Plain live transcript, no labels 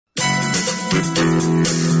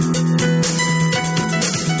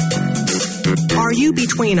Are you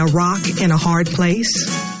between a rock and a hard place?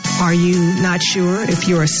 Are you not sure if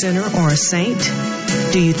you're a sinner or a saint?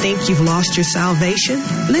 Do you think you've lost your salvation?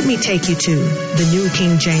 Let me take you to the New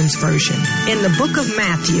King James Version. In the book of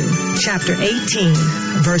Matthew, chapter 18,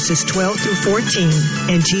 verses 12 through 14,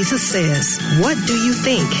 and Jesus says, "What do you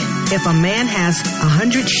think? If a man has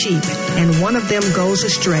 100 sheep and one of them goes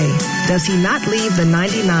astray, does he not leave the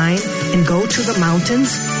 99 and go to the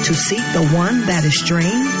mountains to seek the one that is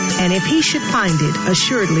straying? And if he should find it,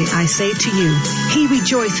 assuredly I say to you, he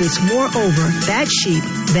rejoices more over that sheep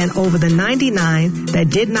than over the 99 that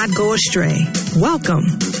did not go astray."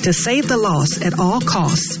 Welcome to Save the Lost at All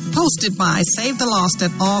Costs, hosted by Save the Lost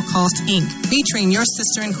at All Costs, Inc., featuring your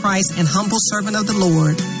sister in Christ and humble servant of the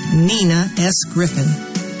Lord, Nina S. Griffin.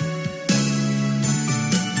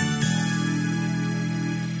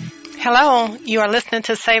 Hello, you are listening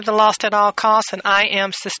to Save the Lost at All Costs, and I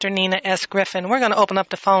am Sister Nina S. Griffin. We're going to open up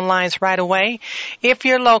the phone lines right away. If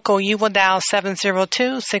you're local, you will dial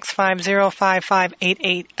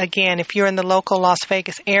 702-650-5588. Again, if you're in the local Las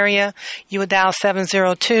Vegas area, you will dial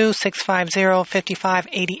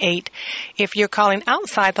 702-650-5588. If you're calling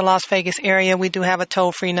outside the Las Vegas area, we do have a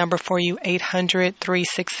toll-free number for you,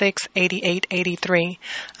 800-366-8883.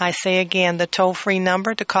 I say again, the toll-free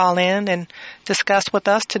number to call in and discuss with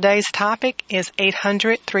us today's topic is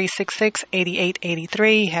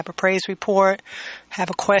 800-366-8883. Have a praise report, have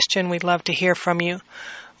a question, we'd love to hear from you.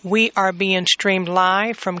 We are being streamed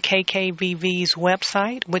live from KKVV's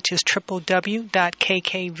website, which is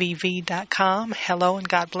www.kkvv.com. Hello and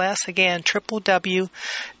God bless. Again,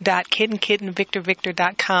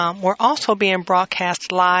 www.kittenkittenvictorvictor.com. We're also being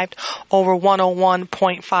broadcast live over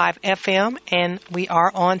 101.5 FM, and we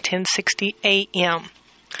are on 1060 AM.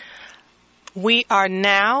 We are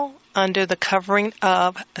now under the covering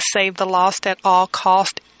of Save the Lost at All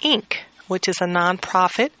Cost, Inc., which is a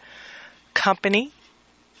nonprofit company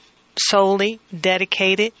solely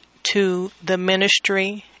dedicated to the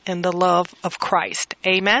ministry and the love of Christ.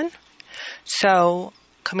 Amen? So,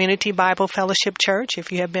 Community Bible Fellowship Church,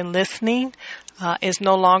 if you have been listening, is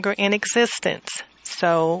no longer in existence.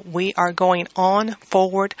 So we are going on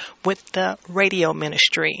forward with the radio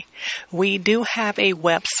ministry. We do have a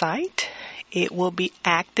website. It will be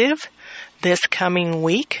active this coming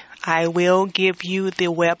week. I will give you the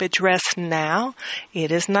web address now.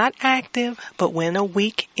 It is not active, but within a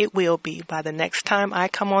week it will be. By the next time I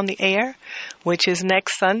come on the air, which is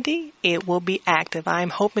next Sunday, it will be active. I'm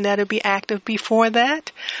hoping that it'll be active before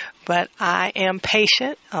that, but I am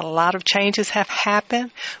patient. A lot of changes have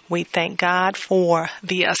happened. We thank God for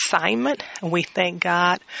the assignment. We thank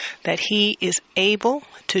God that He is able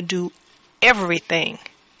to do everything,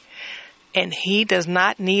 and He does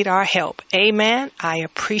not need our help. Amen. I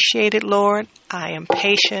appreciate it, Lord. I am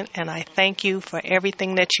patient, and I thank you for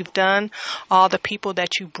everything that you've done, all the people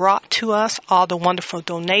that you brought to us, all the wonderful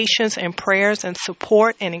donations and prayers and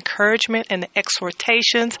support and encouragement and the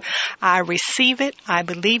exhortations. I receive it. I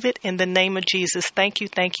believe it in the name of Jesus. Thank you,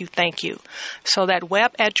 thank you, thank you. So that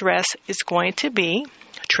web address is going to be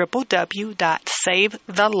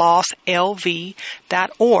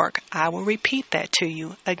www.savethelostlv.org. I will repeat that to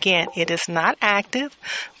you. Again, it is not active,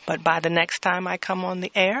 but by the next time I come on the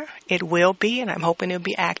air, it will be, and I'm hoping it'll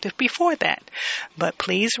be active before that. But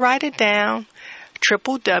please write it down,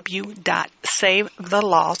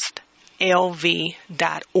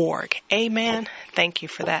 www.savethelostlv.org. Amen. Thank you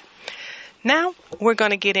for that. Now, we're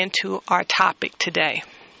going to get into our topic today.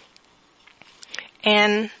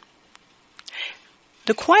 And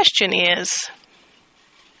the question is,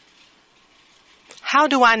 how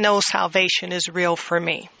do I know salvation is real for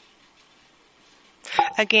me?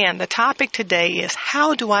 Again, the topic today is,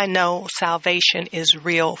 how do I know salvation is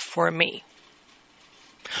real for me?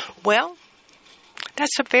 Well,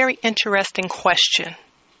 that's a very interesting question,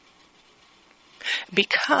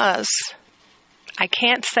 because I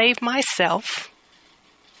can't save myself,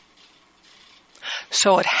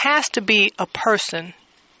 so it has to be a person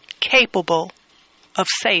capable of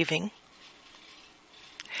saving,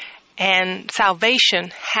 and salvation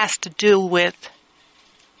has to do with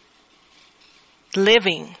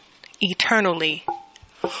living eternally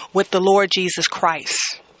with the Lord Jesus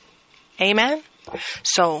Christ. Amen?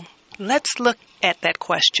 So let's look at that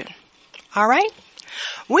question. All right?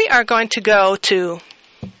 We are going to go to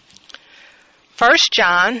 1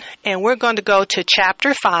 John, and we're going to go to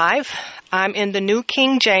chapter 5. I'm in the New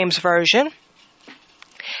King James Version.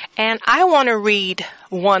 And I want to read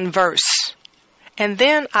one verse, and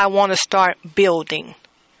then I want to start building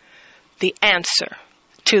the answer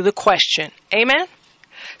to the question. Amen?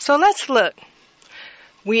 So let's look.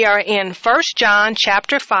 We are in 1 John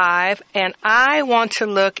chapter 5, and I want to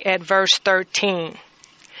look at verse 13.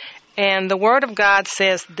 And the Word of God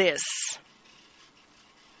says this.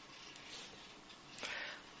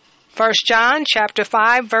 1 John chapter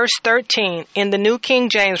 5, verse 13 in the New King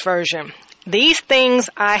James Version. These things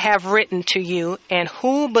I have written to you, and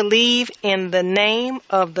who believe in the name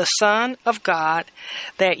of the Son of God,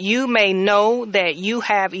 that you may know that you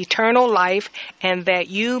have eternal life, and that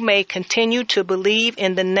you may continue to believe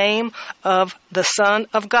in the name of the Son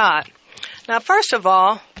of God. Now, first of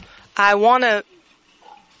all, I want to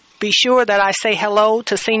be sure that I say hello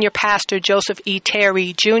to Senior Pastor Joseph E.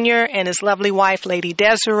 Terry Jr. and his lovely wife, Lady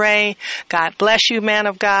Desiree. God bless you, man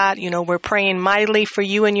of God. You know, we're praying mightily for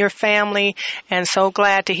you and your family, and so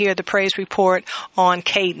glad to hear the praise report on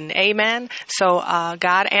Caden. Amen. So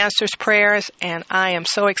God answers prayers, and I am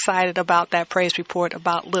so excited about that praise report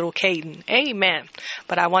about little Caden. Amen.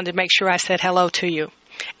 But I wanted to make sure I said hello to you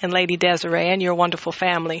and Lady Desiree and your wonderful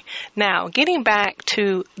family. Now, getting back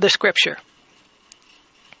to the scripture.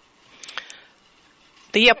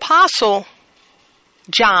 The Apostle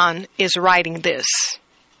John is writing this,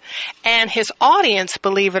 and his audience,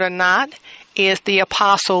 believe it or not, is the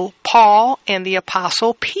Apostle Paul and the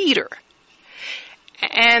Apostle Peter.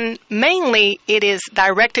 And mainly it is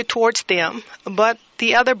directed towards them, but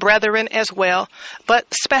the other brethren as well. But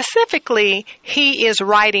specifically, he is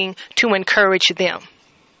writing to encourage them.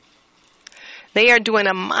 They are doing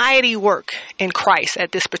a mighty work in Christ at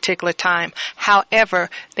this particular time. However,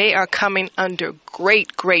 they are coming under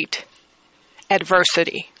great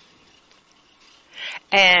adversity.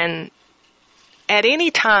 And at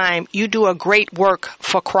any time you do a great work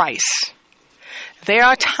for Christ, there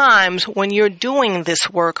are times when you're doing this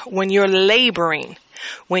work, when you're laboring,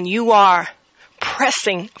 when you are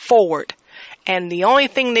pressing forward, and the only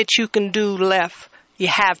thing that you can do left, you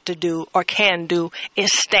have to do or can do,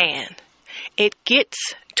 is stand. It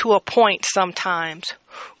gets to a point sometimes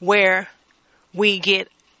where we get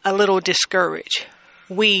a little discouraged.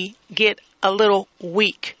 We get a little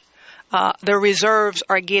weak. The reserves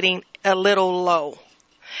are getting a little low.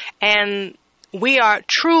 And we are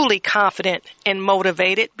truly confident and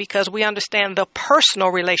motivated because we understand the personal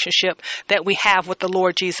relationship that we have with the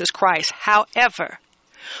Lord Jesus Christ. However,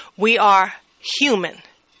 we are human,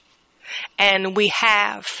 and we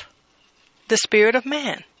have the spirit of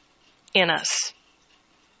man in us.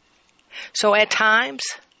 So at times,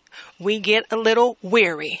 we get a little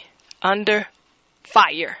weary under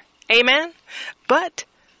fire. Amen? But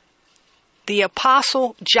the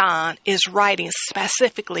Apostle John is writing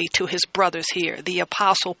specifically to his brothers here, the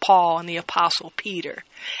Apostle Paul and the Apostle Peter.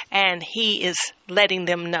 And he is letting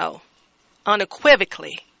them know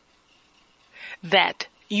unequivocally that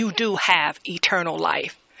you do have eternal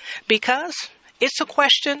life. Because it's a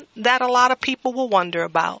question that a lot of people will wonder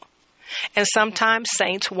about. And sometimes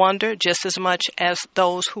saints wonder just as much as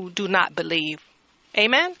those who do not believe.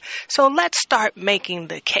 Amen? So let's start making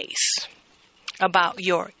the case about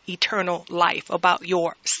your eternal life, about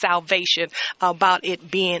your salvation, about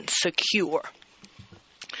it being secure.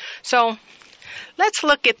 So let's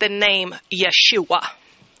look at the name Yeshua.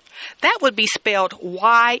 That would be spelled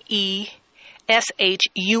Y-E-S-H-U-A.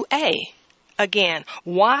 Again,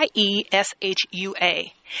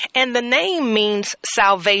 Y-E-S-H-U-A. And the name means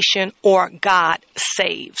salvation or God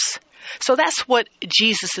saves. So that's what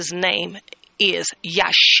Jesus' name is,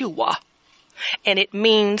 Yeshua. And it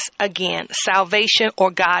means, again, salvation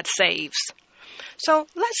or God saves. So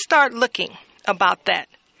let's start looking about that.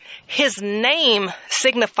 His name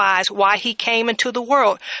signifies why he came into the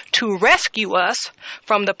world, to rescue us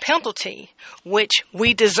from the penalty which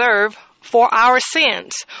we deserve for our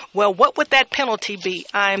sins. Well, what would that penalty be?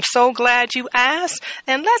 I'm so glad you asked.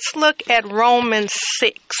 And let's look at Romans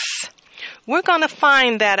 6. We're going to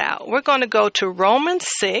find that out. We're going to go to Romans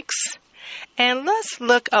 6, and let's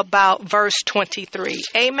look about verse 23.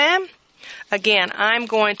 Amen? Again, I'm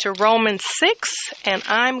going to Romans 6, and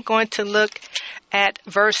I'm going to look at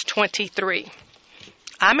verse 23.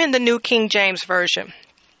 I'm in the New King James Version.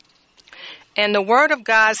 And the Word of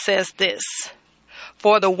God says this: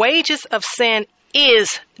 For the wages of sin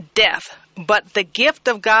is death, but the gift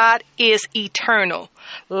of God is eternal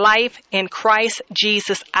life in Christ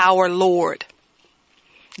Jesus our Lord.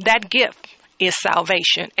 That gift is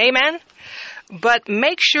salvation. Amen? But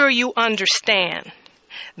make sure you understand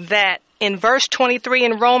that in verse 23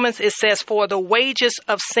 in Romans it says, for the wages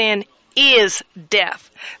of sin is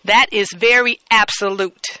death. That is very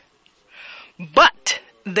absolute. But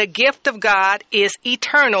the gift of God is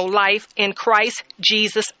eternal life in Christ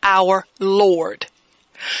Jesus our Lord.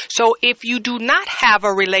 So if you do not have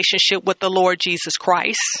a relationship with the Lord Jesus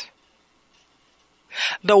Christ,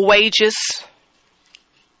 The wages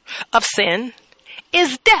of sin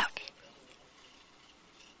is death.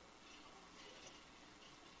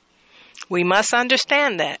 We must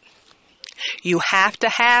understand that. You have to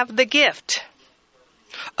have the gift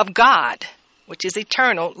of God, which is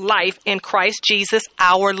eternal life in Christ Jesus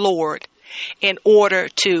our Lord, in order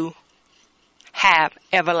to have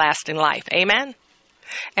everlasting life. Amen?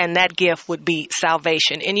 And that gift would be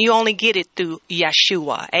salvation. And you only get it through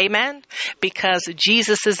Yeshua. Amen? Because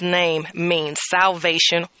Jesus' name means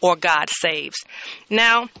salvation or God saves.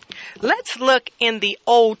 Now, let's look in the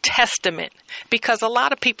Old Testament, because a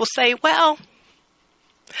lot of people say, well,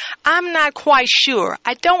 I'm not quite sure.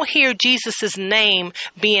 I don't hear Jesus' name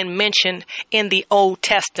being mentioned in the Old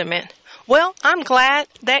Testament. Well, I'm glad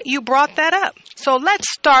that you brought that up. So let's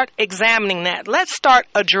start examining that. Let's start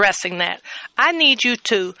addressing that. I need you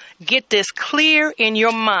to get this clear in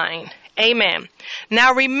your mind. Amen.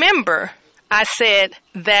 Now remember, I said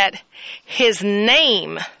that his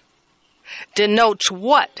name denotes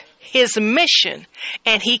what? His mission.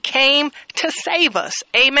 And he came to save us.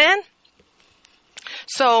 Amen.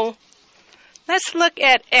 So let's look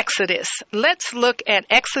at Exodus. Let's look at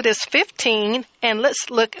Exodus 15, and let's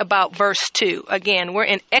look about verse 2. Again, we're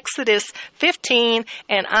in Exodus 15,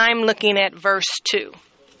 and I'm looking at verse 2.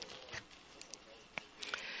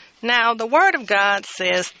 Now, the Word of God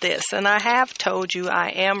says this, and I have told you I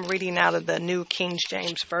am reading out of the New King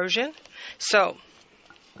James Version. So,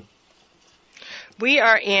 we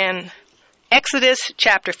are in Exodus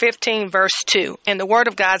chapter 15, verse 2, and the Word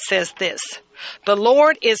of God says this. The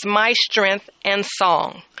Lord is my strength and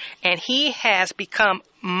song, and he has become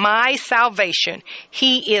my salvation.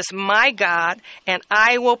 He is my God, and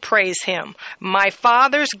I will praise him. My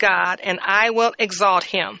Father's God, and I will exalt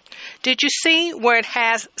him. Did you see where it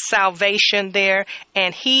has salvation there?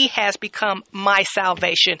 And he has become my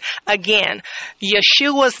salvation. Again,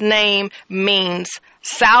 Yeshua's name means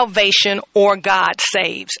salvation or God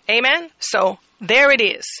saves. Amen? So there it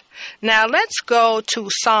is. Now let's go to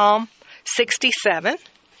Psalm 67.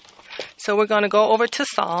 So we're going to go over to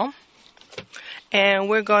Psalm, and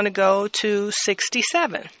we're going to go to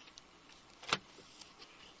 67.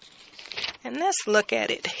 And let's look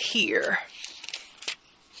at it here.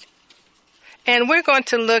 And we're going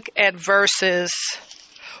to look at verses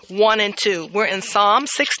 1 and 2. We're in Psalm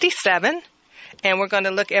 67, and we're going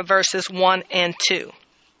to look at verses 1 and 2.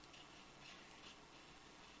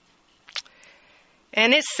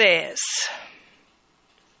 And it says,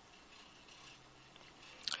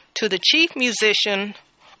 to the chief musician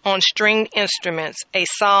on stringed instruments, a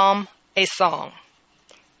psalm, a song.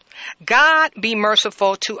 God be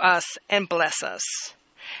merciful to us and bless us,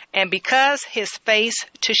 and because his face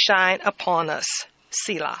to shine upon us,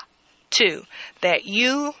 Selah. 2, that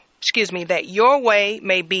your way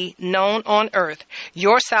may be known on earth,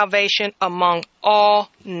 your salvation among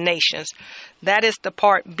all nations. That is the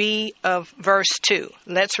part B of verse 2.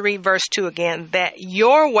 Let's read verse 2 again. That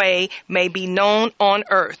your way may be known on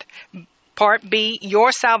earth. Part B,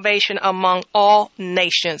 your salvation among all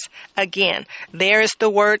nations. Again, there is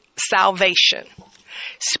the word salvation.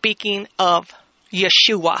 Speaking of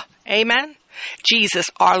Yeshua. Amen?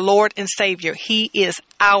 Jesus, our Lord and Savior. He is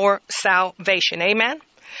our salvation. Amen?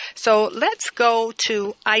 So let's go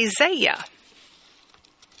to Isaiah.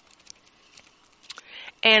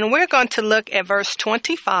 And we're going to look at verse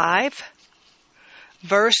 25,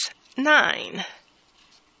 verse 9.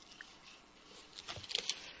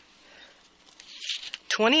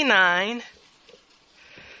 25,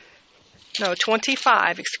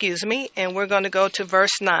 and we're going to go to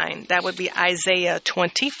verse 9. That would be Isaiah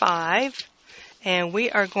 25, and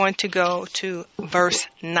we are going to go to verse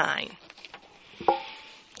 9.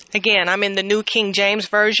 Again, I'm in the New King James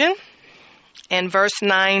Version, and verse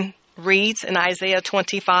 9 reads in Isaiah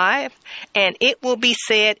 25, and it will be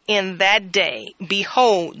said in that day,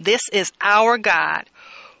 behold, this is our God.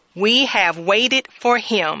 We have waited for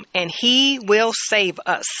him, and he will save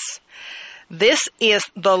us. This is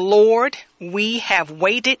the Lord. We have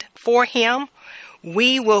waited for him.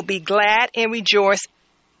 We will be glad and rejoice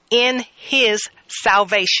in his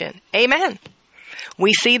salvation. Amen.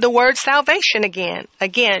 We see the word salvation again.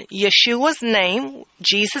 Again, Yeshua's name,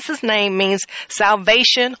 Jesus' name means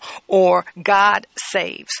salvation or God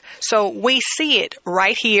saves. So we see it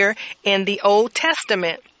right here in the Old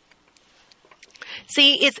Testament.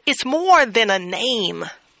 See, it's more than a name.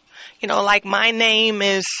 You know, like my name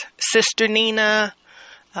is Sister Nina.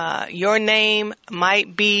 Your name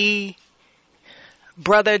might be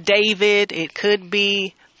Brother David. It could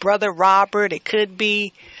be Brother Robert. It could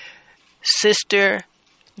be Sister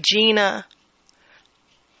Gina.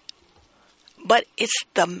 But it's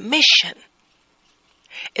the mission.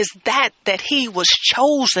 is that he was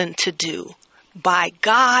chosen to do by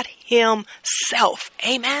God himself.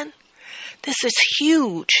 Amen. This is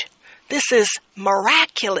huge. This is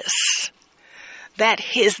miraculous that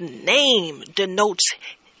his name denotes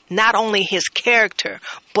not only his character,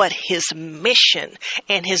 but his mission,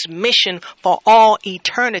 and his mission for all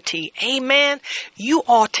eternity. Amen. You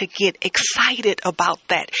ought to get excited about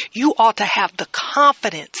that. You ought to have the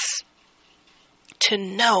confidence to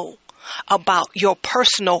know about your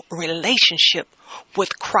personal relationship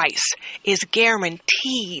with Christ is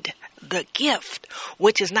guaranteed the gift,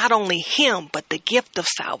 which is not only him, but the gift of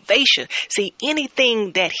salvation. See,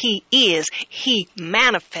 anything that he is, he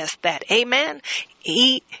manifests that. Amen.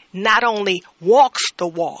 He not only walks the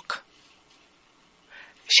walk,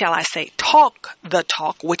 shall I say, talk the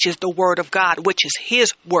talk, which is the word of God, which is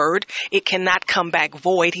his word. It cannot come back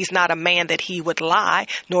void. He's not a man that he would lie,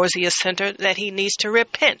 nor is he a sinner that he needs to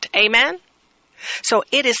repent. Amen. So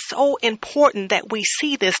it is so important that we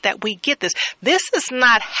see this, that we get this. This is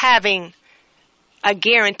not having a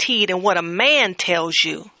guarantee in what a man tells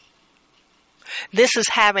you. This is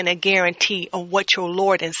having a guarantee of what your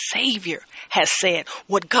Lord and Savior has said,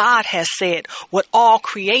 what God has said, what all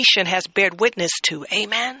creation has bared witness to.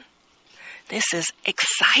 Amen. This is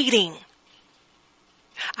exciting.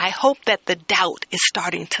 I hope that the doubt is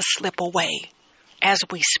starting to slip away as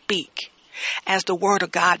we speak, as the word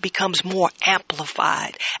of God becomes more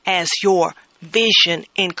amplified, as your vision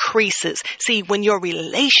increases. See, when your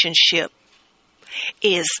relationship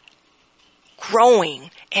is growing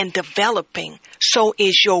and developing, so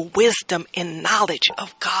is your wisdom and knowledge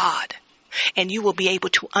of God. And you will be able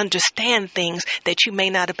to understand things that you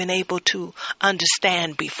may not have been able to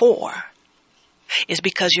understand before. It's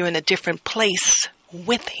because you're in a different place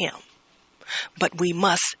with him. But we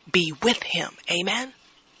must be with him. Amen.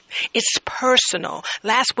 It's personal.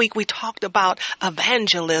 Last week we talked about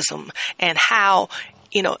evangelism and how,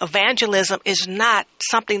 evangelism is not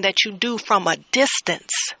something that you do from a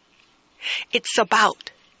distance. It's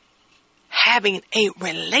about having a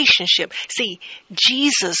relationship. See,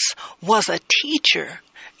 Jesus was a teacher.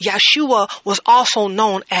 Yeshua was also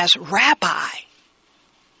known as rabbi.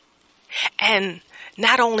 And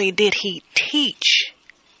not only did he teach,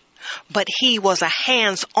 but he was a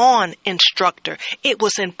hands-on instructor. It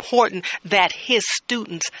was important that his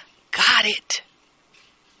students got it,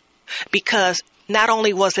 because not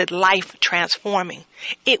only was it life transforming,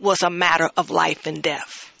 it was a matter of life and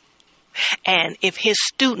death. And if his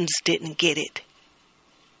students didn't get it,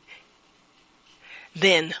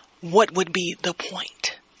 then what would be the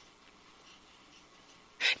point?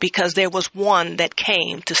 Because there was one that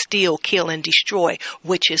came to steal, kill, and destroy,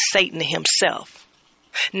 which is Satan himself.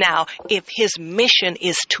 Now, if his mission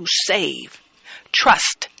is to save,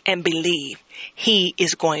 trust and believe he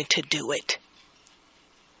is going to do it.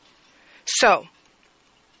 So,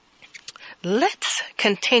 let's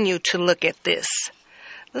continue to look at this.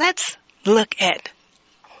 Let's look at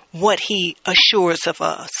what he assures of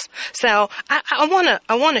us. So, I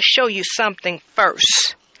want to show you something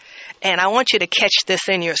first. And I want you to catch this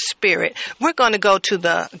in your spirit. We're going to go to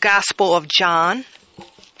the Gospel of John.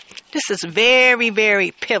 This is very,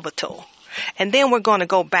 very pivotal. And then we're going to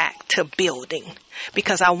go back to building,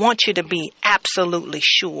 because I want you to be absolutely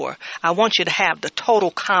sure. I want you to have the total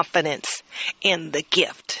confidence in the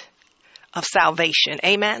gift of salvation.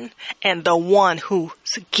 Amen. And the one who's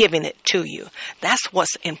giving it to you. That's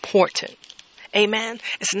what's important. Amen.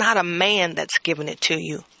 It's not a man that's giving it to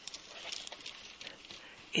you.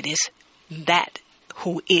 It is that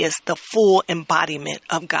who is the full embodiment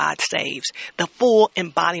of God saves, the full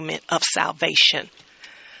embodiment of salvation.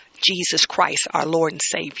 Jesus Christ, our Lord and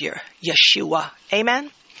Savior, Yeshua.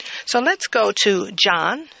 Amen. So let's go to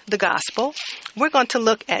John, the Gospel. We're going to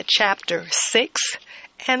look at chapter 6,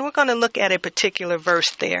 and we're going to look at a particular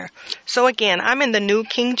verse there. So again, I'm in the New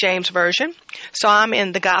King James Version. So I'm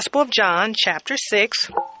in the Gospel of John, chapter 6.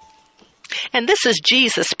 And this is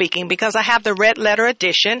Jesus speaking, because I have the red letter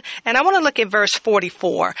edition, and I want to look at verse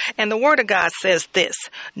 44. And the Word of God says this: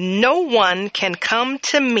 "No one can come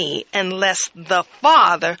to me unless the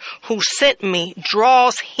Father who sent me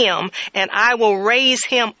draws him, and I will raise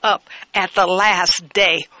him up at the last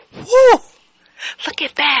day." Woo! Look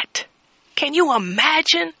at that. Can you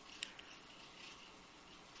imagine?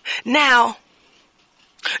 Now,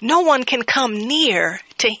 no one can come near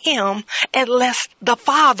to him unless the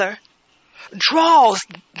Father draws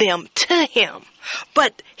them to him.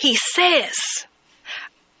 But he says,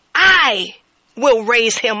 I will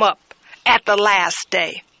raise him up at the last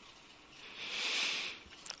day.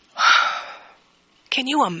 Can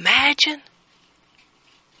you imagine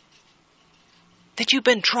that you've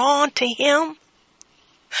been drawn to him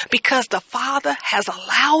because the Father has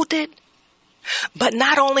allowed it. But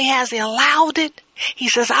not only has he allowed it, he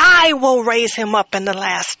says, I will raise him up in the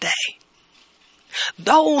last day.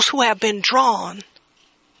 Those who have been drawn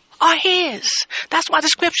are his. That's why the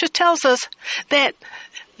scripture tells us that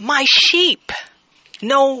my sheep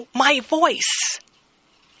know my voice,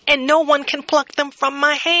 and no one can pluck them from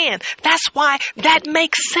my hand. That's why that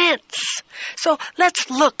makes sense. So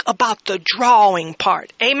let's look about the drawing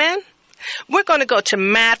part. Amen? We're going to go to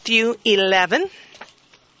Matthew 11.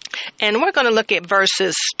 And we're going to look at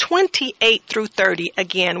verses 28 through 30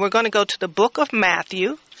 again. We're going to go to the book of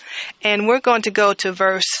Matthew. And we're going to go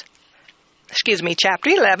to chapter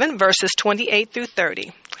 11, verses 28 through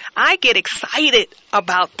 30. I get excited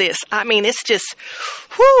about this. I mean, it's just,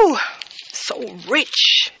 so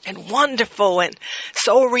rich and wonderful and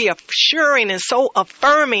so reassuring and so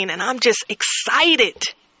affirming. And I'm just excited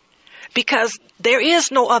because there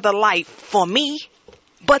is no other life for me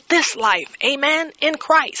but this life. Amen. In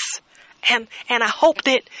Christ. And I hope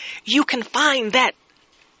that you can find that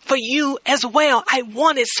for you as well. I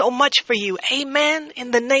want it so much for you. Amen.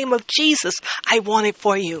 In the name of Jesus, I want it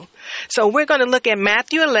for you. So we're going to look at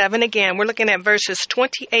Matthew 11 again. We're looking at verses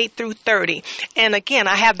 28 through 30. And again,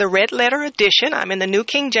 I have the red letter edition. I'm in the New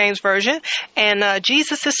King James Version. And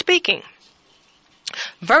Jesus is speaking.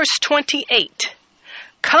 Verse 28.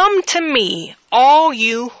 Come to me, all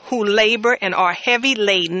you who labor and are heavy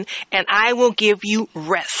laden, and I will give you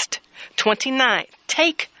rest. 29.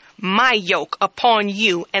 Take my yoke upon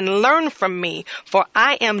you and learn from me, for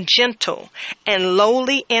I am gentle and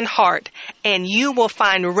lowly in heart, and you will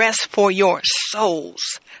find rest for your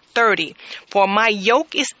souls. 30. For my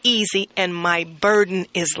yoke is easy and my burden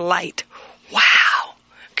is light. Wow.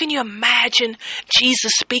 Can you imagine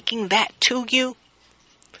Jesus speaking that to you?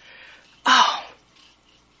 Oh,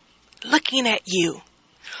 looking at you,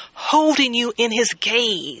 holding you in his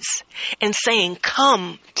gaze and saying,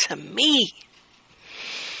 come to me.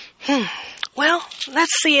 Well,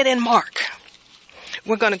 let's see it in Mark.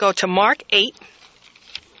 We're going to go to Mark 8.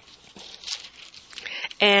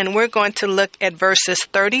 And we're going to look at verses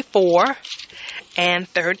 34 and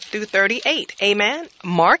through 38. Amen.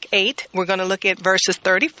 Mark 8, we're going to look at verses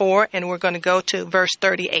 34 and we're going to go to verse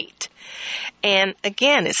 38. And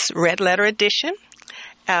again, it's red letter edition.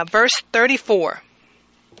 Verse 34.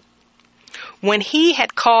 When he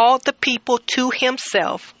had called the people to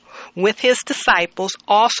himself with his disciples,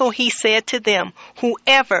 also he said to them,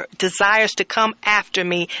 whoever desires to come after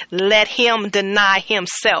me, let him deny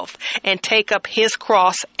himself and take up his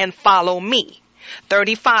cross and follow me.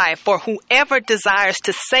 35. For whoever desires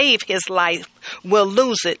to save his life will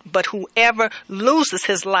lose it, but whoever loses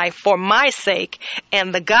his life for my sake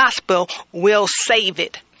and the gospel will save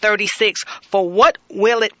it. 36. For what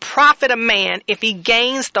will it profit a man if he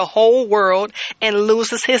gains the whole world and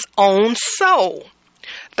loses his own soul?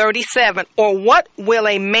 37. Or what will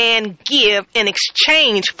a man give in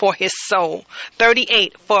exchange for his soul?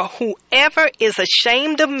 38. For whoever is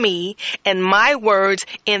ashamed of me and my words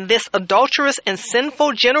in this adulterous and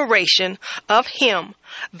sinful generation, of him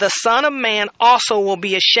the Son of Man also will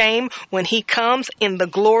be ashamed when he comes in the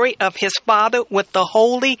glory of his Father with the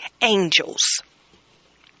holy angels.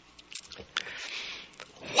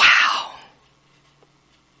 Wow.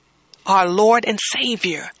 Our Lord and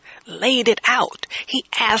Savior laid it out. He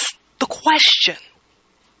asked the question.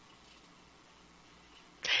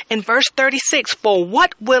 In verse 36, for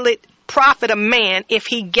what will it profit a man if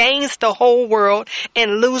he gains the whole world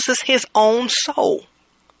and loses his own soul?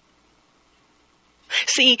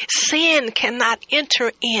 See, sin cannot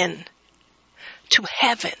enter in to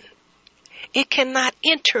heaven. It cannot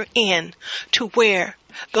enter in to where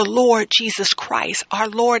the Lord Jesus Christ, our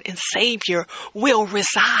Lord and Savior, will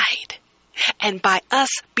reside. And by us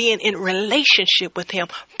being in relationship with him,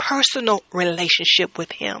 personal relationship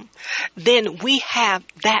with him, then we have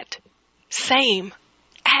that same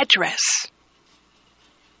address.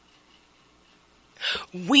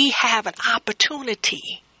 We have an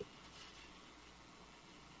opportunity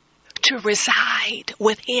to reside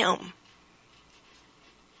with him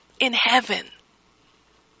in heaven.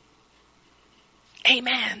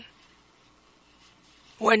 Amen.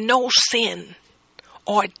 Where no sin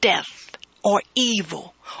or death or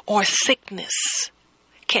evil or sickness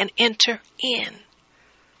can enter in.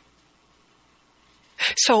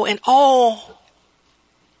 So in all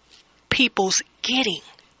people's getting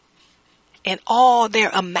and all their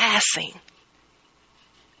amassing,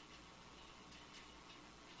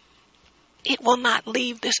 it will not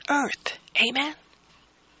leave this earth. Amen.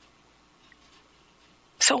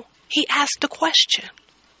 So he asked the question,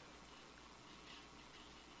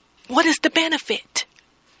 what is the benefit?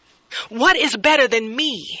 What is better than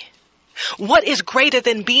me? What is greater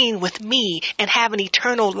than being with me and having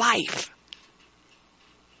eternal life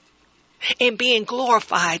and being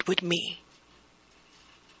glorified with me?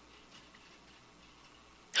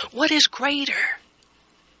 What is greater?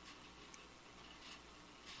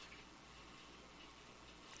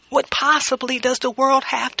 What possibly does the world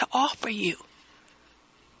have to offer you?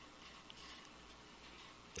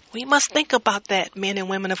 We must think about that, men and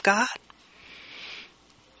women of God.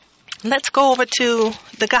 Let's go over to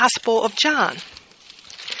the Gospel of John.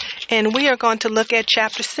 And we are going to look at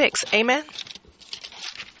chapter 6. Amen?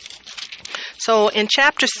 So in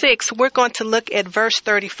chapter 6, we're going to look at verse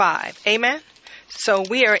 35. Amen? So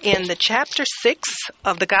we are in the chapter 6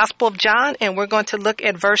 of the Gospel of John, and we're going to look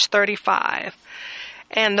at verse 35.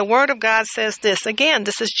 And the Word of God says this. Again,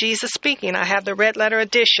 this is Jesus speaking. I have the red letter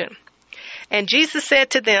edition. And Jesus said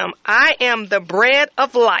to them, I am the bread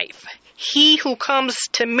of life. He who comes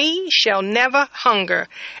to me shall never hunger,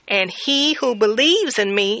 and he who believes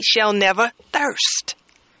in me shall never thirst.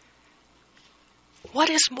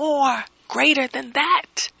 What is more greater than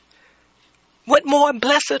that? What more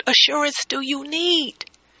blessed assurance do you need?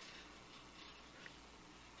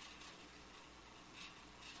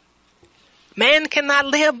 Man cannot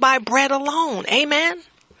live by bread alone. Amen?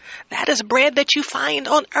 That is bread that you find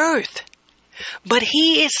on earth. But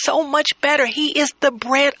he is so much better. He is the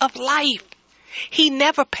bread of life. He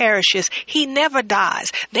never perishes. He never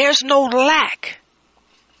dies. There's no lack.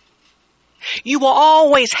 You will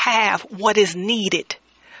always have what is needed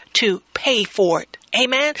to pay for it.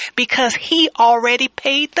 Amen? Because he already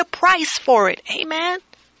paid the price for it. Amen?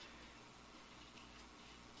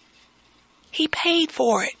 He paid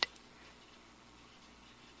for it.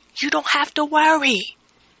 You don't have to worry.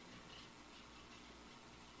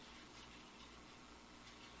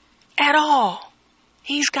 At all.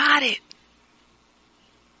 He's got it.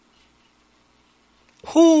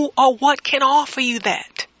 Who or what can offer you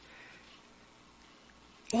that?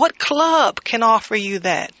 What club can offer you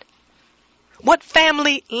that? What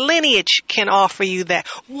family lineage can offer you that?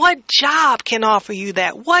 What job can offer you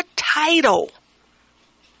that? What title?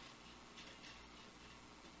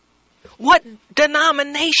 What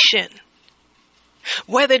denomination?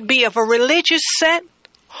 Whether it be of a religious set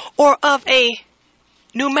or of a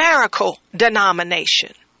numerical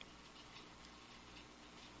denomination.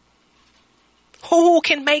 Who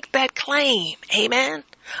can make that claim? Amen?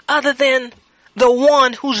 Other than the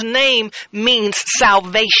one whose name means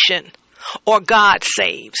salvation or God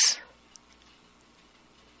saves.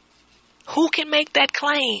 Who can make that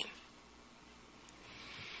claim?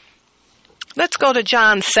 Let's go to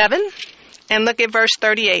John 7 and look at verse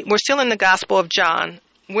 38. We're still in the Gospel of John.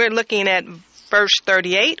 We're looking at verse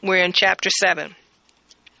 38. We're in chapter 7.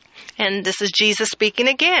 And this is Jesus speaking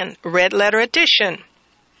again, red letter edition.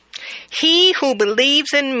 He who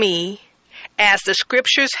believes in me, as the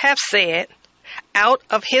scriptures have said, out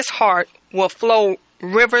of his heart will flow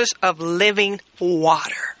rivers of living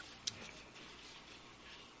water.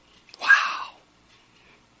 Wow.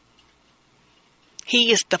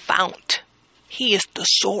 He is the fount. He is the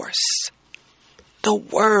source. The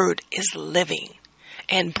word is living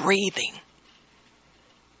and breathing.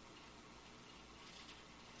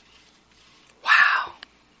 Wow.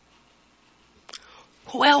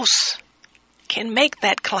 Who else can make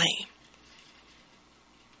that claim?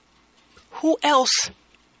 Who else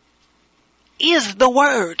is the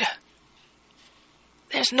word?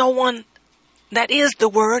 There's no one that is the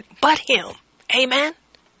word but him. Amen?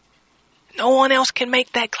 No one else can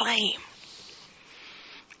make that claim.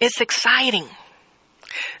 It's exciting.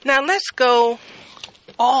 Now let's go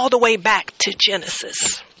all the way back to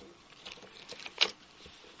Genesis.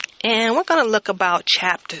 And we're going to look about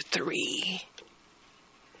chapter 3.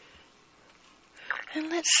 And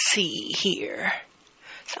let's see here.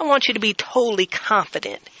 So I want you to be totally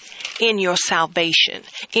confident in your salvation,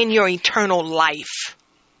 in your eternal life.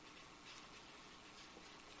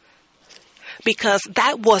 Because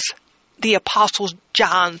that was the Apostle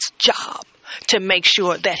John's job, to make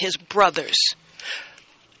sure that his brothers,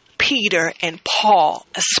 Peter and Paul,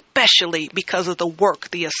 especially because of the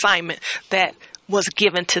work, the assignment that was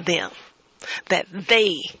given to them, that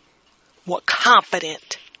they were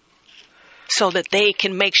confident so that they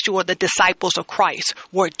can make sure the disciples of Christ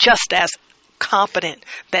were just as confident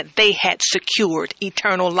that they had secured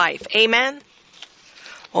eternal life. Amen?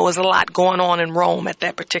 Well, there was a lot going on in Rome at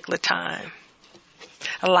that particular time.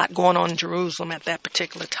 A lot going on in Jerusalem at that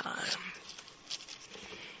particular time.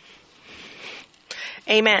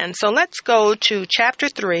 Amen. So let's go to chapter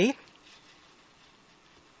 3.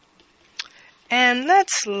 And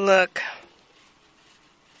let's look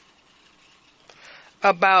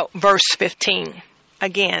about verse 15.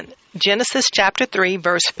 Again, Genesis chapter 3,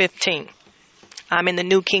 verse 15. I'm in the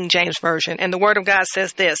New King James Version. And the Word of God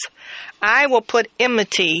says this: I will put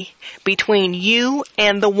enmity between you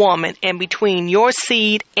and the woman, and between your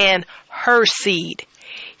seed and her seed.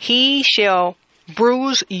 He shall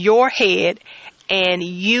bruise your head, and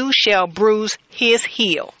you shall bruise his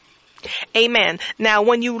heel. Amen. Now,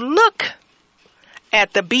 when you look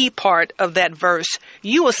at the B part of that verse,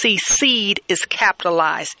 you will see seed is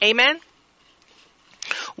capitalized. Amen.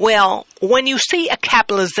 Well, when you see a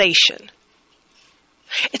capitalization,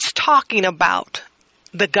 it's talking about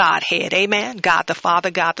the Godhead. Amen. God the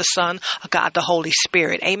Father, God the Son, God the Holy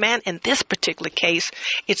Spirit. Amen. In this particular case,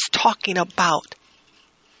 it's talking about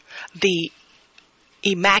the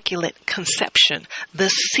Immaculate Conception, the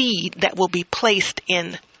seed that will be placed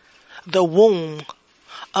in the womb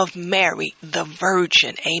of Mary, the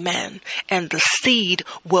Virgin. Amen. And the seed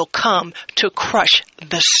will come to crush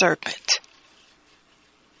the serpent.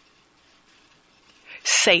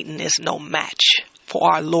 Satan is no match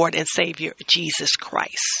for our Lord and Savior, Jesus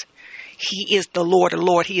Christ. He is the Lord of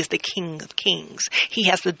Lords. He is the King of Kings. He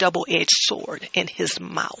has the double-edged sword in his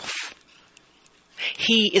mouth.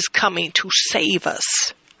 He is coming to save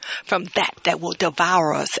us from that will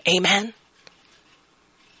devour us. Amen.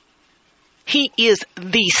 He is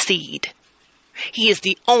the seed. He is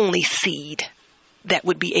the only seed that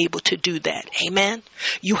would be able to do that. Amen.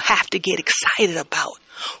 You have to get excited about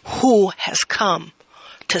who has come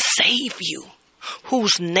to save you,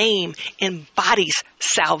 whose name embodies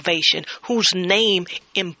salvation, whose name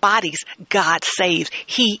embodies God saves.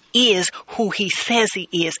 He is who he says he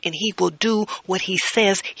is, and he will do what he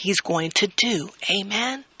says he's going to do.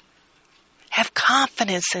 Amen. Have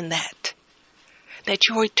confidence in that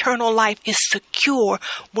your eternal life is secure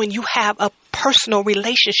when you have a personal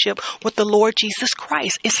relationship with the Lord Jesus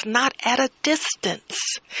Christ. It's not at a distance.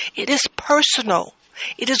 It is personal.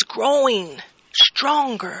 It is growing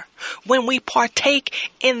stronger when we partake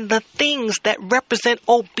in the things that represent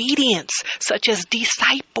obedience, such as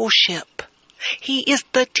discipleship. He is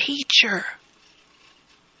the teacher.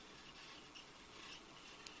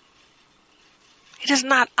 It is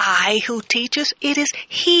not I who teaches, it is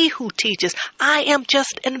he who teaches. I am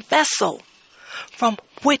just a vessel from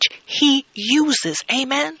which he uses.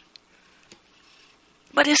 Amen.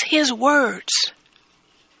 But it's his words.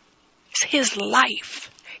 It's his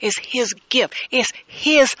life. It's his gift. It's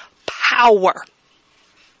his power.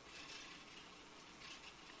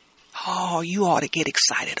 Oh, you ought to get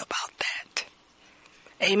excited about that.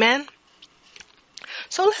 Amen.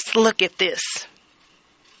 So let's look at this.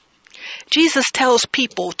 Jesus tells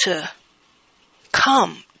people to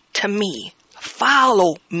come to me,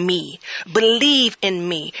 follow me, believe in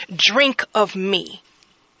me, drink of me.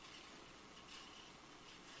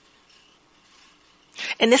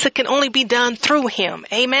 And this can only be done through him.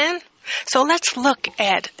 Amen. So let's look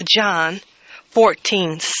at John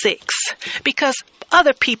 14:6, because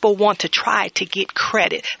other people want to try to get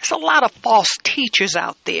credit. There's a lot of false teachers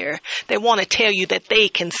out there that want to tell you that they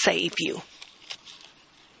can save you,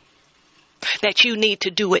 that you need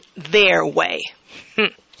to do it their way.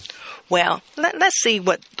 Well, let's see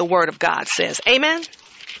what the Word of God says. Amen.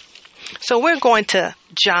 So we're going to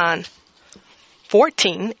John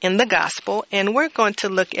 14 in the Gospel, and we're going to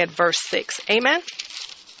look at verse 6. Amen.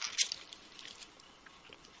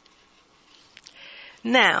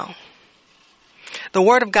 Now, the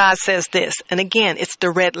Word of God says this, and again, it's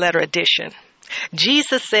the red letter edition.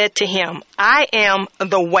 Jesus said to him, I am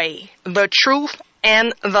the way, the truth,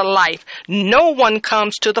 and the life. No one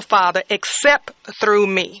comes to the Father except through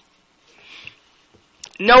me.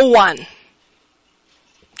 No one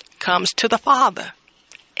comes to the Father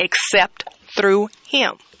except through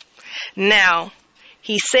him. Now,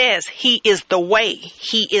 he says he is the way,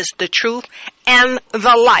 he is the truth, and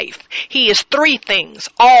the life. He is three things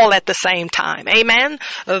all at the same time. Amen?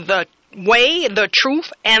 The way, the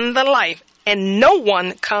truth, and the life. And no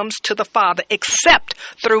one comes to the Father except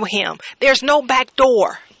through him. There's no back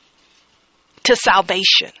door to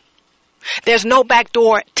salvation. There's no back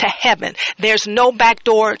door to heaven. There's no back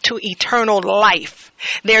door to eternal life.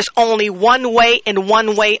 There's only one way and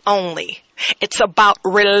one way only. It's about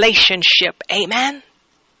relationship. Amen?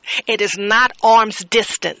 It is not arm's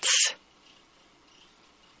distance.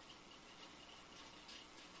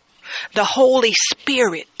 The Holy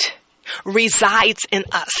Spirit resides in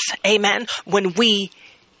us. Amen. When we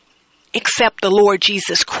accept the Lord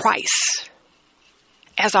Jesus Christ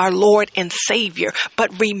as our Lord and Savior.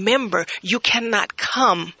 But remember, you cannot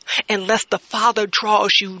come unless the Father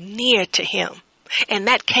draws you near to him. And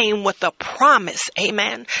that came with a promise,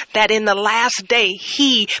 amen, that in the last day,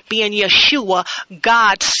 he, being Yeshua,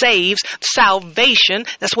 God saves, salvation,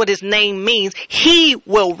 that's what his name means, he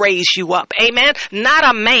will raise you up, amen, not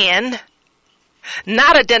a man,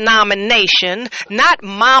 not a denomination, not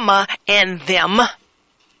mama and them,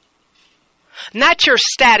 not your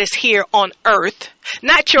status here on earth,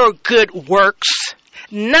 not your good works,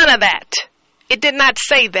 none of that. It did not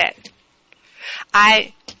say that.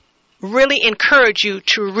 I really encourage you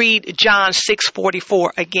to read John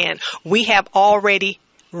 6:44 again. We have already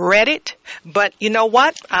read it, but you know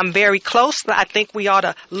what? I'm very close. I think we ought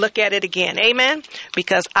to look at it again. Amen?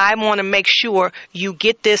 Because I want to make sure you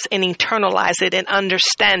get this and internalize it and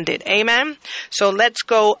understand it. Amen? So let's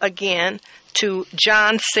go again to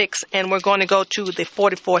John 6, and we're going to go to the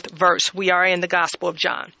 44th verse. We are in the Gospel of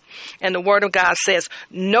John. And the Word of God says,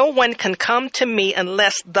 no one can come to me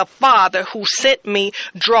unless the Father who sent me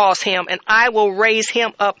draws him, and I will raise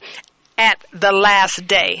him up at the last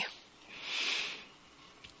day.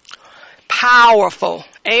 Powerful.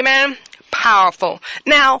 Amen? Powerful.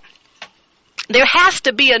 Now, there has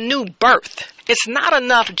to be a new birth. It's not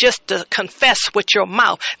enough just to confess with your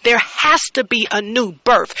mouth. There has to be a new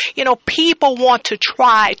birth. You know, people want to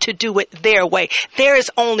try to do it their way. There is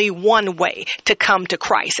only one way to come to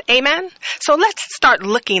Christ. Amen? So let's start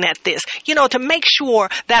looking at this, you know, to make sure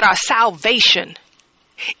that our salvation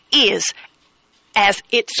is as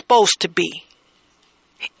it's supposed to be.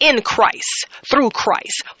 In Christ, through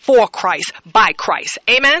Christ, for Christ, by Christ.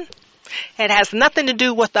 Amen? It has nothing to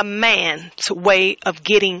do with a man's way of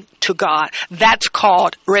getting to God. That's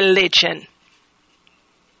called religion.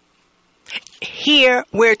 Here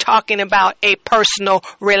we're talking about a personal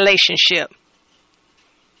relationship.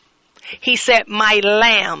 He said, my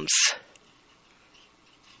lambs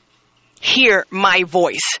hear my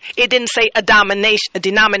voice. It didn't say a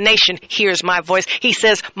denomination hears my voice. He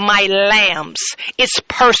says, my lambs. It's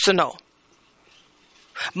personal.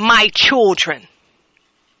 My children.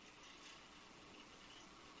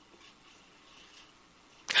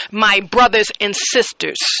 My brothers and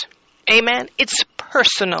sisters. Amen. It's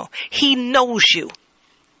personal. He knows you.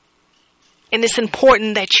 And it's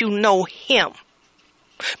important that you know him,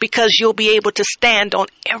 because you'll be able to stand on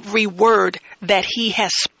every word that he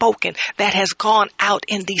has spoken, that has gone out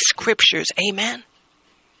in these scriptures. Amen.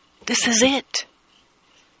 This is it.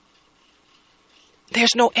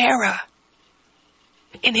 There's no error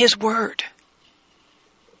in his word.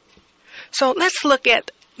 So let's look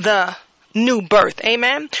at the new birth.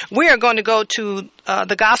 Amen. We are going to go to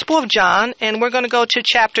the Gospel of John, and we're going to go to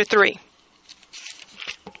chapter 3.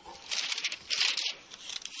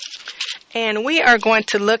 And we are going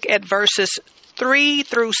to look at verses 3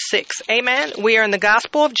 through 6. Amen. We are in the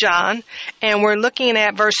Gospel of John, and we're looking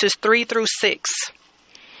at verses 3 through 6.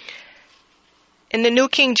 In the New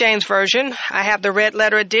King James Version, I have the red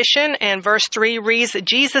letter edition, and verse 3 reads,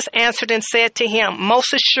 Jesus answered and said to him,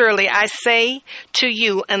 most assuredly I say to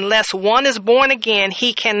you, unless one is born again,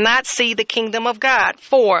 he cannot see the kingdom of God.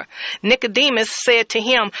 4. Nicodemus said to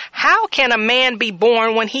him, how can a man be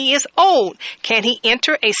born when he is old? Can he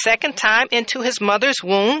enter a second time into his mother's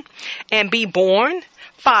womb and be born?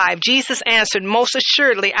 5. Jesus answered, most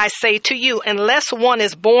assuredly I say to you, unless one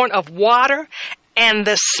is born of water and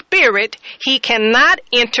the Spirit, he cannot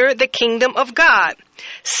enter the kingdom of God.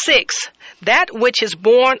 6. That which is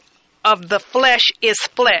born of the flesh is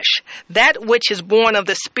flesh. That which is born of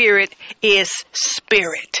the Spirit is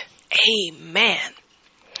spirit. Amen.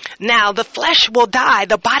 Now, the flesh will die.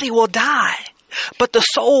 The body will die. But the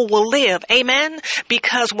soul will live. Amen.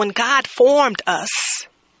 Because when God formed us,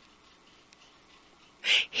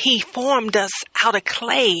 he formed us out of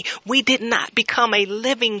clay. We did not become a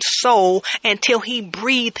living soul until he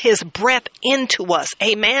breathed his breath into us.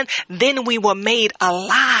 Amen. Then we were made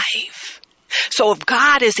alive. So if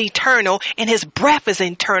God is eternal and his breath is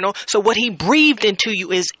eternal, so what he breathed into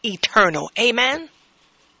you is eternal. Amen.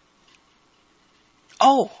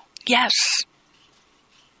 Oh, yes.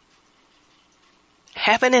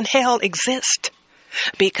 Heaven and hell exist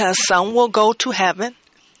because some will go to heaven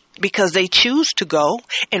because they choose to go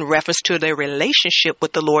in reference to their relationship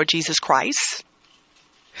with the Lord Jesus Christ.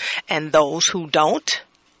 And those who don't,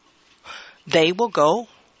 they will go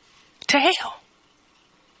to hell.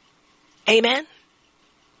 Amen.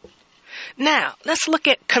 Now, let's look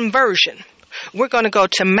at conversion. We're going to go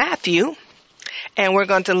to Matthew, and we're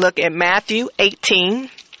going to look at Matthew 18,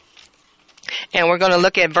 and we're going to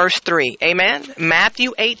look at verse 3. Amen.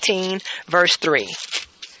 Matthew 18, verse 3.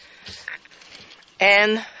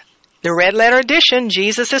 And the red letter edition,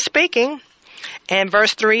 Jesus is speaking. And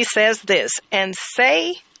verse 3 says this, and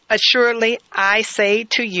say assuredly I say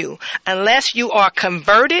to you, unless you are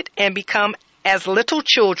converted and become as little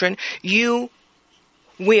children, you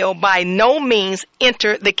will by no means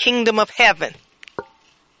enter the kingdom of heaven.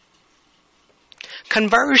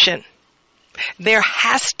 Conversion. There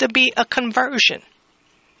has to be a conversion.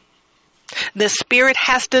 The Spirit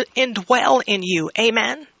has to indwell in you.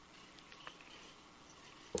 Amen.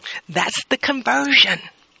 That's the conversion.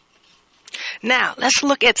 Now, let's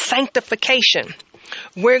look at sanctification.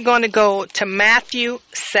 We're going to go to Matthew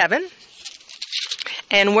 7,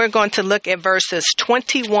 and we're going to look at verses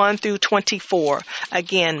 21 through 24.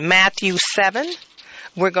 Again, Matthew 7,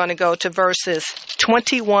 we're going to go to verses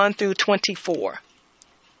 21 through 24.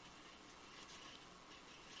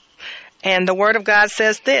 And the Word of God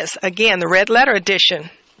says this, again, the red letter edition,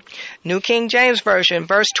 New King James Version,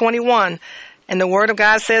 verse 21. And the Word of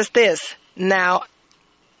God says this, now,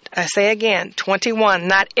 I say again, 21,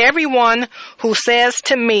 not everyone who says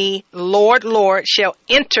to me, Lord, Lord, shall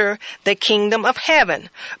enter the kingdom of heaven,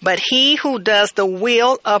 but he who does the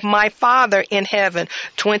will of my Father in heaven.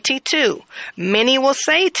 22, many will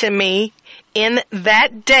say to me in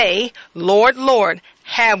that day, Lord, Lord,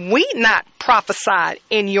 have we not prophesied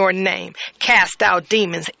in your name, cast out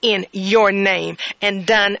demons in your name, and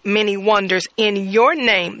done many wonders in your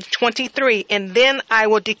name? 23, and then I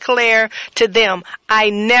will declare to them, I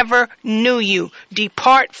never knew you.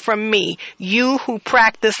 Depart from me, you who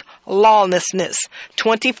practice lawlessness.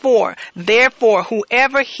 24, therefore,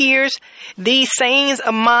 whoever hears these sayings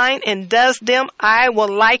of mine and does them, I will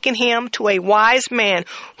liken him to a wise man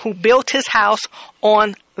who built his house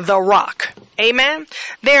on the rock. Amen.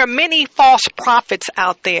 There are many false prophets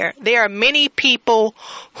out there. There are many people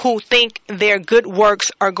who think their good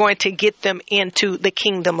works are going to get them into the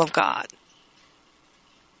kingdom of God.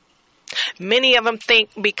 Many of them think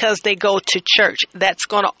because they go to church, that's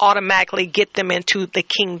going to automatically get them into the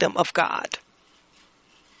kingdom of God.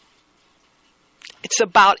 It's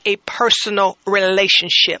about a personal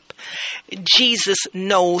relationship. Jesus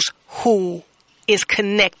knows who is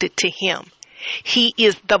connected to him. He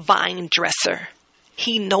is the vine dresser.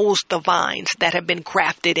 He knows the vines that have been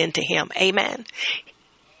grafted into him. Amen.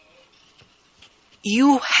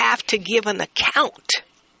 You have to give an account.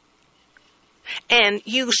 And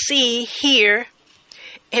you see here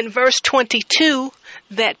in verse 22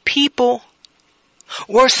 that people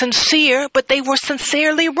were sincere, but they were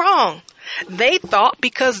sincerely wrong. They thought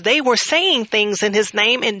because they were saying things in his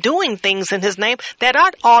name and doing things in his name that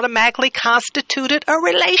automatically constituted a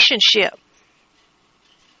relationship.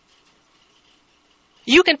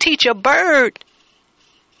 You can teach a bird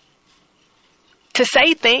to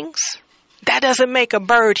say things. That doesn't make a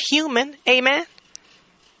bird human. Amen.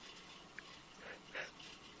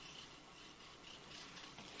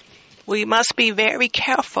 We must be very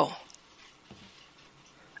careful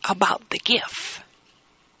about the gift,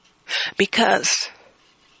 because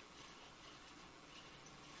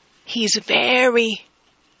he's very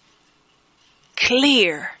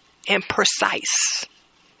clear and precise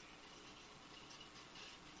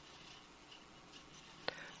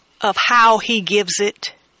of how he gives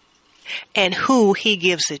it and who he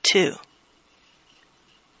gives it to.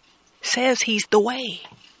 Says he's the way.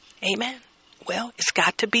 Amen. Well, it's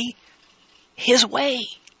got to be his way.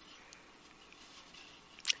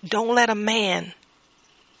 Don't let a man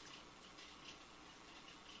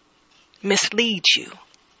mislead you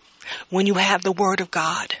when you have the Word of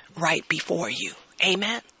God right before you.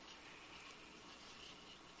 Amen.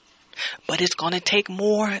 But it's going to take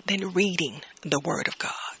more than reading the Word of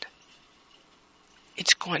God.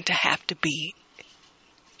 It's going to have to be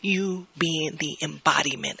you being the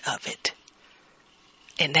embodiment of it.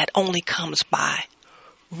 And that only comes by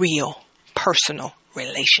real personal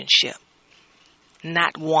relationship.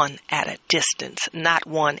 Not one at a distance. Not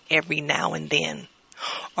one every now and then.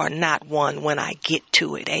 Or not one when I get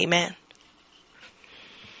to it. Amen.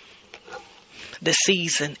 The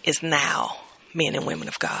season is now, men and women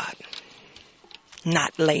of God.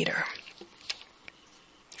 Not later.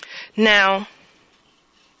 Now,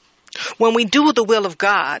 when we do the will of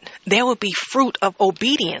God, there will be fruit of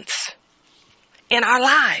obedience in our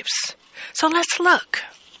lives. So let's look.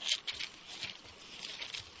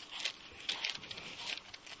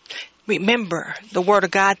 Remember, the Word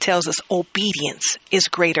of God tells us obedience is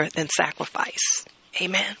greater than sacrifice.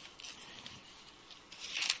 Amen.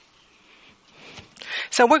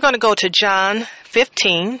 So we're going to go to John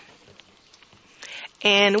 15,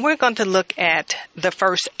 and we're going to look at the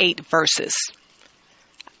first 8 verses.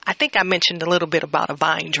 I think I mentioned a little bit about a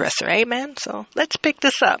vine dresser. Amen. So let's pick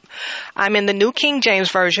this up. I'm in the New King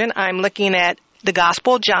James Version. I'm looking at the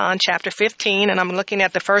Gospel of John, chapter 15, and I'm looking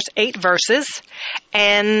at the first 8 verses,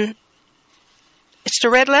 and it's the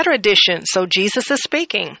red letter edition, so Jesus is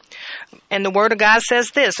speaking. And the Word of God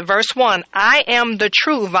says this, verse 1, I am the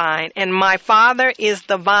true vine, and my Father is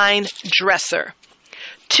the vine dresser.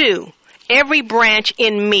 2, every branch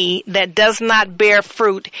in me that does not bear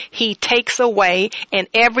fruit, he takes away, and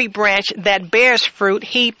every branch that bears fruit,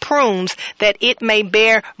 he prunes, that it may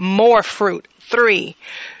bear more fruit. 3,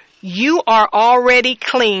 you are already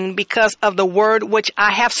clean because of the word which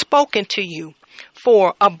I have spoken to you.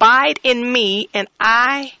 4, abide in me, and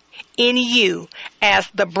I in you, as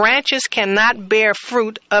the branches cannot bear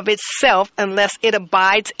fruit of itself unless it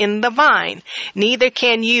abides in the vine. Neither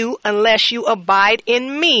can you unless you abide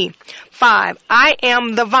in me. 5, I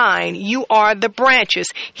am the vine, you are the branches.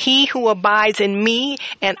 He who abides in me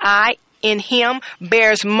and I in him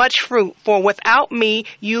bears much fruit, for without me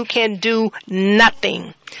you can do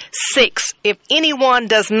nothing. 6, if anyone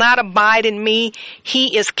does not abide in me,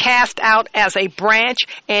 he is cast out as a branch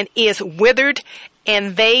and is withered,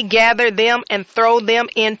 and they gather them and throw them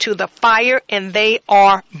into the fire, and they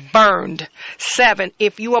are burned. 7,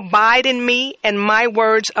 if you abide in me and my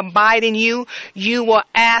words abide in you, you will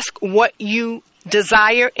ask what you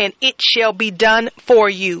desire, and it shall be done for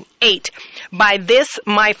you. 8, by this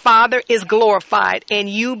my Father is glorified, and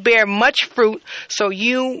you bear much fruit, so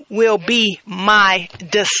you will be my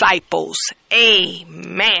disciples.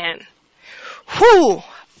 Amen. Whew,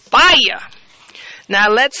 fire. Now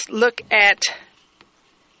let's look at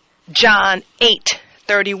John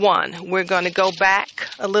 8:31. We're going to go back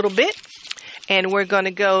a little bit, and we're going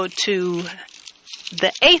to go to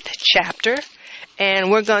the 8th chapter,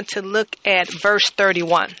 and we're going to look at verse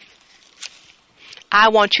 31. I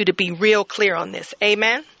want you to be real clear on this.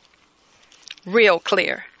 Amen? Real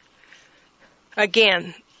clear.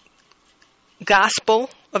 Again, Gospel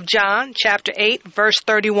of John, chapter 8, verse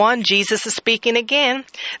 31. Jesus is speaking again.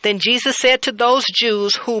 Then Jesus said to those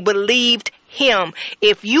Jews who believed him,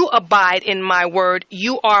 if you abide in my word,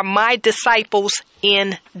 you are my disciples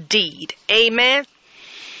indeed. Amen?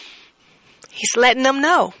 He's letting them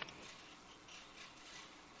know.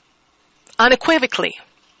 Unequivocally.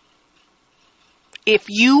 If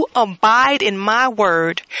you abide in my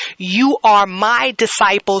word, you are my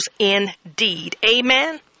disciples indeed.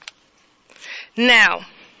 Amen? Now,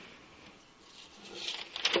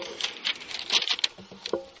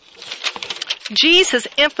 Jesus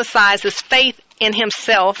emphasizes faith in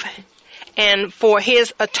himself and for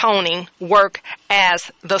his atoning work as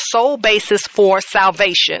the sole basis for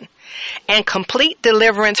salvation and complete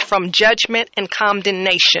deliverance from judgment and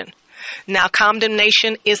condemnation. Now,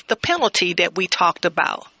 condemnation is the penalty that we talked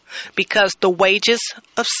about, because the wages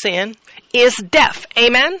of sin is death.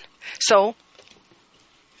 Amen? So,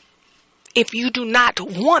 if you do not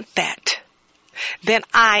want that, then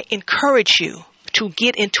I encourage you to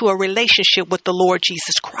get into a relationship with the Lord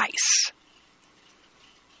Jesus Christ.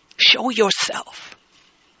 Show yourself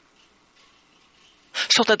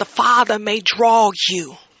so that the Father may draw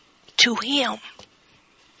you to him.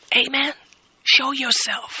 Amen? Show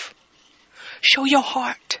yourself. Show your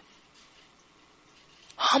heart.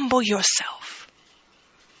 Humble yourself.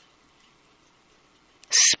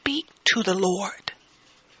 Speak to the Lord.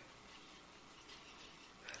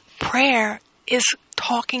 Prayer is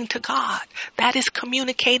talking to God. That is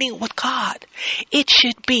communicating with God. It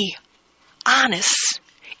should be honest.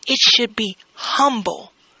 It should be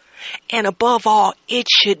humble. And above all, it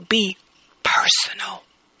should be personal.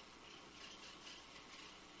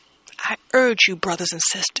 I urge you, brothers and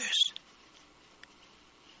sisters,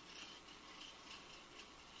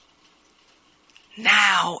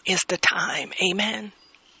 now is the time. Amen.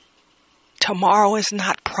 Tomorrow is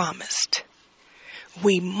not promised.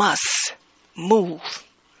 We must move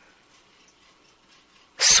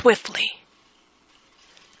swiftly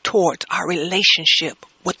towards our relationship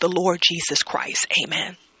with the Lord Jesus Christ.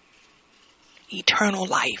 Amen. Eternal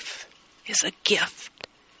life is a gift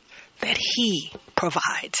that he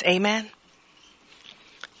provides. Amen.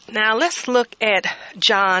 Now let's look at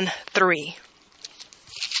John 3.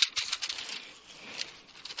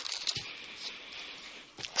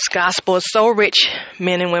 This gospel is so rich,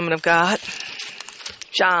 men and women of God.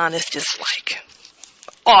 John is just like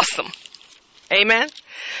awesome. Amen.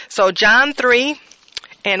 So John 3,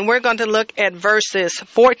 and we're going to look at verses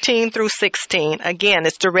 14 through 16. Again,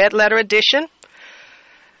 it's the red letter edition.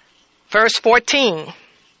 Verse 14.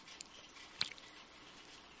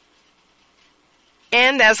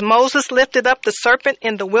 And as Moses lifted up the serpent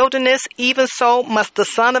in the wilderness, even so must the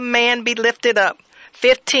Son of Man be lifted up.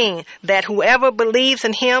 15. That whoever believes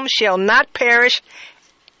in him shall not perish,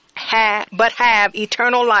 but have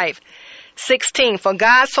eternal life. 16, for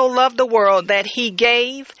God so loved the world that he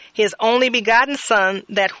gave his only begotten Son,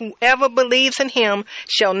 that whoever believes in him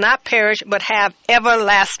shall not perish but have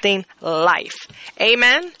everlasting life.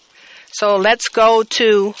 Amen. So let's go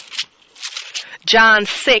to John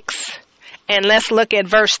 6 and let's look at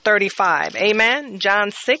verse 35. Amen.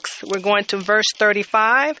 John 6, we're going to verse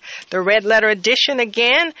 35, the red letter edition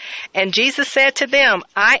again. And Jesus said to them,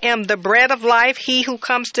 I am the bread of life. He who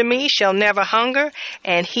comes to me shall never hunger,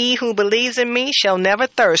 and he who believes in me shall never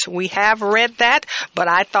thirst. We have read that, but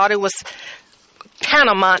I thought it was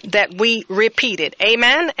tantamount that we repeated.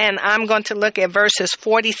 Amen. And I'm going to look at verses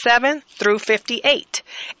 47 through 58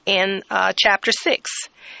 in chapter 6.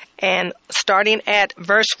 And starting at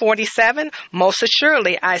verse 47, most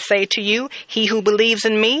assuredly I say to you, he who believes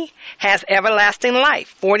in me has everlasting life.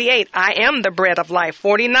 48, I am the bread of life.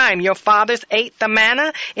 49, your fathers ate the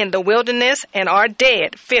manna in the wilderness and are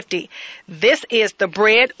dead. 50, this is the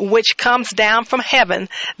bread which comes down from heaven,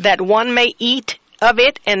 that one may eat of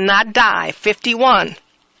it and not die. 51,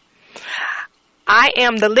 I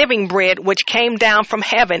am the living bread which came down from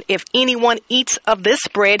heaven. If anyone eats of this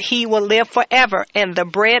bread, he will live forever. And the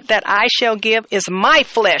bread that I shall give is my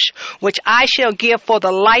flesh, which I shall give for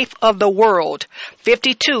the life of the world.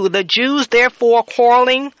 52, the Jews therefore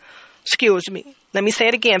Let me say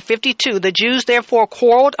it again. 52, the Jews therefore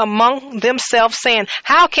quarreled among themselves, saying,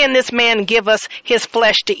 how can this man give us his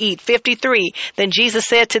flesh to eat? 53, then Jesus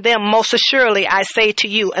said to them, most assuredly I say to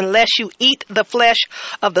you, unless you eat the flesh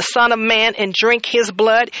of the Son of Man and drink his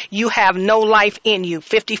blood, you have no life in you.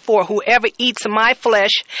 54, whoever eats my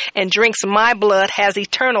flesh and drinks my blood has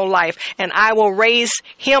eternal life, and I will raise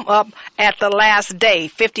him up at the last day.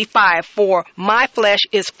 55, for my flesh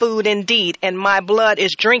is food indeed, and my blood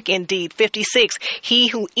is drink indeed. 56, he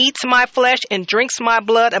who eats my flesh and drinks my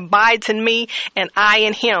blood abides in me, and I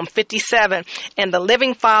in him. 57, and the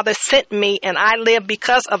living Father sent me, and I live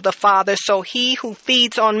because of the Father, so he who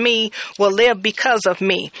feeds on me will live because of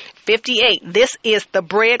me. 58, this is the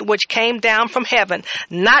bread which came down from heaven,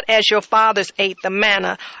 not as your fathers ate the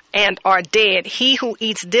manna and are dead. He who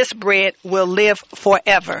eats this bread will live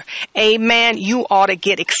forever. Amen. You ought to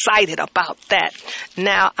get excited about that.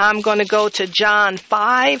 Now, I'm going to go to John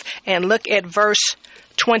 5 and look at verse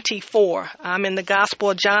 24. I'm in the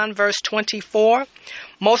Gospel of John, verse 24.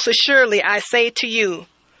 Most assuredly, I say to you,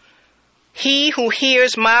 he who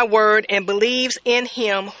hears my word and believes in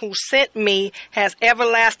him who sent me has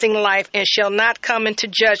everlasting life and shall not come into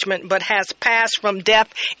judgment, but has passed from death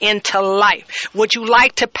into life. Would you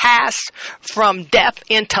like to pass from death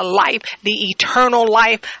into life, the eternal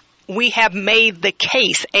life? We have made the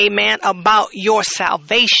case, amen, about your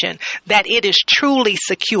salvation, that it is truly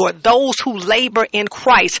secure. Those who labor in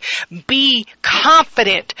Christ, be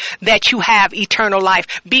confident that you have eternal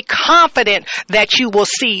life. Be confident that you will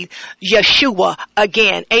see Yeshua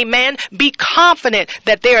again, amen. Be confident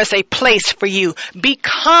that there is a place for you. Be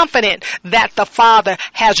confident that the Father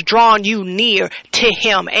has drawn you near to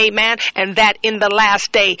him, amen, and that in the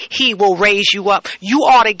last day he will raise you up. You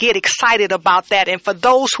ought to get excited about that. And for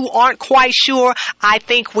those who aren't quite sure, I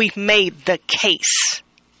think we've made the case.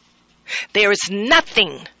 There is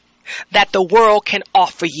nothing that the world can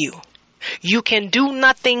offer you. You can do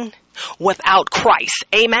nothing without Christ.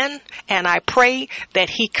 Amen. And I pray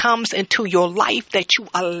that he comes into your life, that you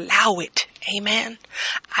allow it. Amen.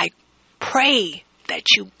 I pray that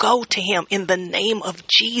you go to him in the name of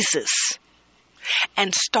Jesus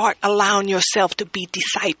and start allowing yourself to be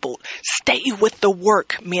discipled. Stay with the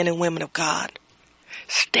work, men and women of God.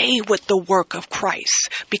 Stay with the work of Christ,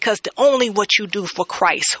 because the only what you do for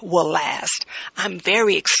Christ will last. I'm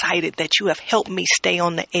very excited that you have helped me stay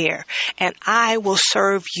on the air, and I will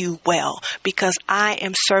serve you well because I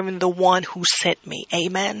am serving the one who sent me.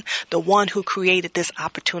 Amen. The one who created this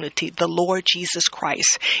opportunity, the Lord Jesus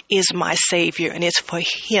Christ, is my Savior, and it's for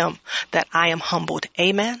him that I am humbled.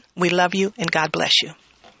 Amen. We love you, and God bless you.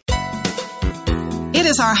 It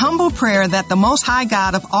is our humble prayer that the Most High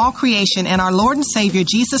God of all creation and our Lord and Savior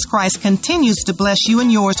Jesus Christ continues to bless you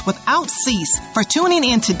and yours without cease for tuning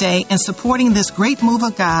in today and supporting this great move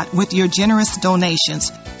of God with your generous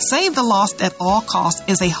donations. Save the Lost at All Costs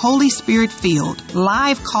is a Holy Spirit-filled,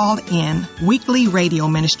 live called-in weekly radio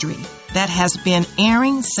ministry that has been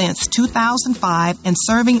airing since 2005 and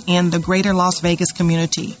serving in the greater Las Vegas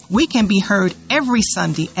community. We can be heard every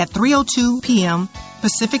Sunday at 3:02 p.m.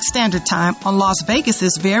 Pacific Standard Time on Las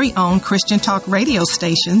Vegas's very own Christian Talk radio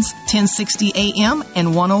stations, 1060 AM and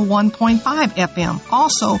 101.5 FM.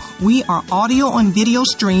 Also, we are audio and video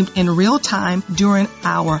streamed in real time during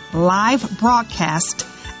our live broadcast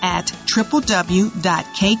at www.kkvv.com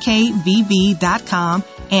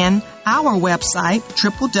and our website,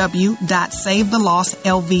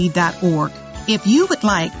 www.savethelostlv.org. If you would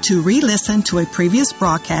like to re-listen to a previous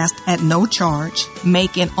broadcast at no charge,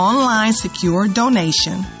 make an online secure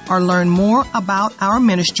donation, or learn more about our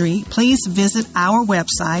ministry, please visit our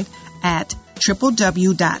website at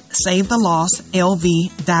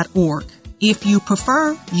www.savethelostlv.org. If you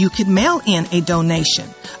prefer, you could mail in a donation.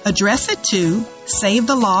 Address it to Save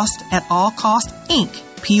the Lost at All Costs, Inc.,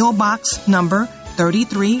 P.O. Box number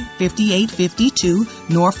 335852,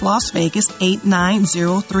 North Las Vegas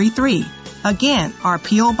 89033. Again, our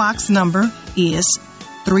P.O. Box number is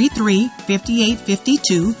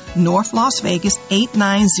 335852, North Las Vegas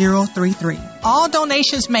 89033. All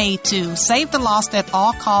donations made to Save the Lost at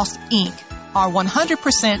All Costs, Inc. are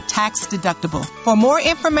 100% tax deductible. For more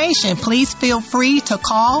information, please feel free to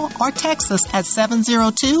call or text us at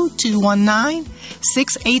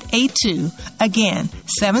 702-219-6882. Again,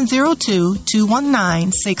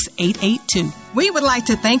 702-219-6882. We would like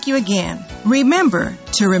to thank you again. Remember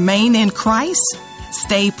to remain in Christ,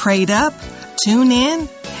 stay prayed up, tune in,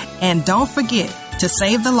 and don't forget to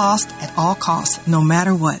save the lost at all costs, no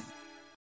matter what.